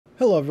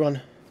Hello everyone,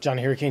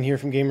 Johnny Hurricane here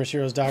from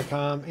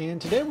GamersHeroes.com, and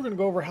today we're going to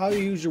go over how to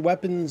use your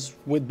weapons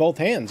with both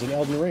hands in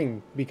Elden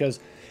Ring, because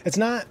it's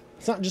not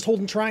just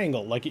holding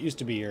triangle like it used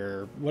to be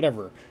or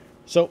whatever.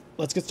 So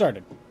let's get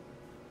started.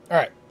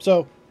 Alright,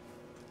 so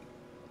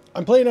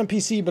I'm playing on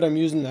PC, but I'm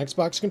using the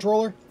Xbox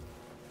controller,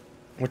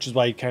 which is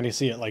why you kind of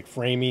see it like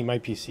framey. My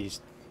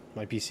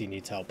PC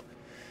needs help.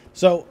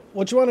 So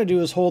what you want to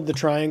do is hold the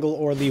triangle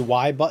or the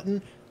Y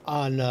button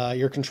on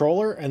your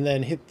controller, and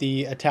then hit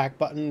the attack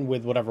button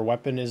with whatever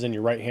weapon is in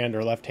your right hand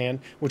or left hand,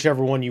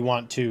 whichever one you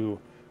want to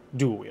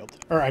dual wield,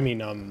 or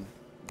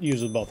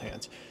use with both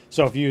hands.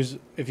 So if you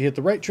hit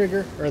the right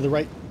trigger or the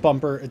right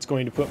bumper, it's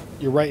going to put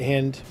your right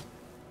hand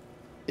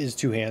is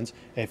two hands.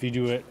 And if you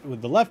do it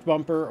with the left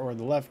bumper or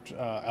the left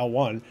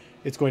L1,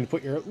 it's going to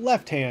put your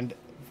left hand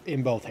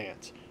in both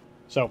hands.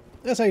 So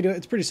that's how you do it.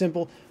 It's pretty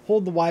simple.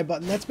 Hold the Y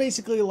button. That's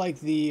basically like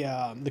the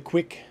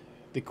quick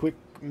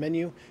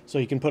menu, so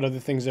you can put other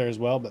things there as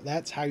well, but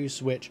that's how you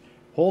switch.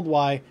 Hold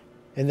Y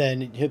and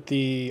then hit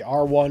the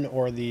R1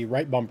 or the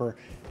right bumper,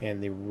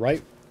 and the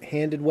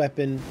right-handed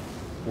weapon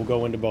will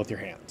go into both your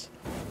hands.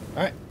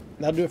 All right,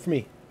 that'll do it for me.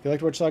 If you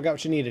liked what you saw, got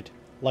what you needed,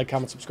 like,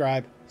 comment,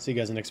 subscribe. See you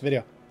guys in the next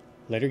video.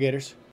 Later, Gators.